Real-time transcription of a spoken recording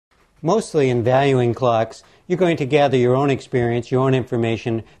Mostly in valuing clocks, you're going to gather your own experience, your own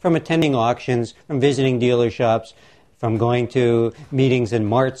information from attending auctions, from visiting dealer shops, from going to meetings and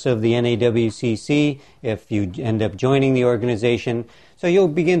marts of the NAWCC if you end up joining the organization. So you'll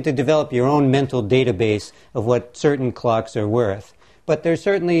begin to develop your own mental database of what certain clocks are worth. But there's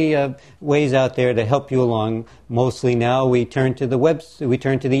certainly ways out there to help you along. Mostly now we turn to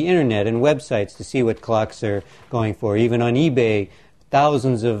the internet and websites to see what clocks are going for. Even on eBay,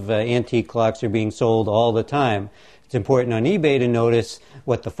 thousands of antique clocks are being sold all the time. It's important on eBay to notice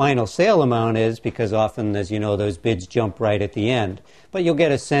what the final sale amount is because often, as you know, those bids jump right at the end. But you'll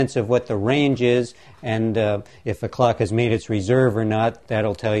get a sense of what the range is, and if a clock has made its reserve or not,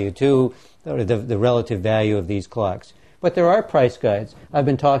 that'll tell you too the relative value of these clocks. But there are price guides. I've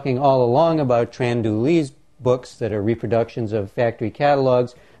been talking all along about Tran-Du Lee's books that are reproductions of factory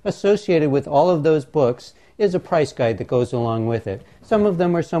catalogs. Associated with all of those books is a price guide that goes along with it. Some of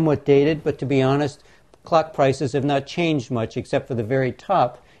them are somewhat dated, but to be honest, clock prices have not changed much except for the very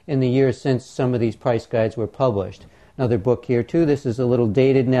top in the years since some of these price guides were published. Another book here too, this is a little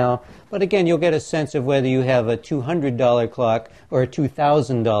dated now, but again you'll get a sense of whether you have a $200 clock or a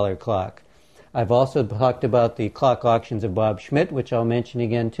 $2,000 clock. I've also talked about the clock auctions of Bob Schmidt, which I'll mention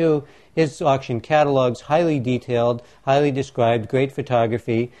again too. His auction catalog's highly detailed, highly described, great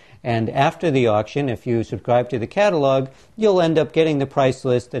photography, and after the auction, if you subscribe to the catalog, you'll end up getting the price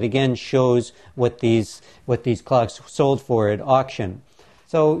list that again shows what these clocks sold for at auction.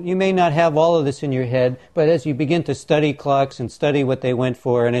 So you may not have all of this in your head, but as you begin to study clocks and study what they went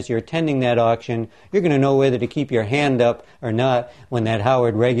for, and as you're attending that auction, you're going to know whether to keep your hand up or not when that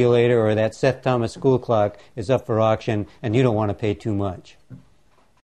Howard regulator or that Seth Thomas school clock is up for auction and you don't want to pay too much.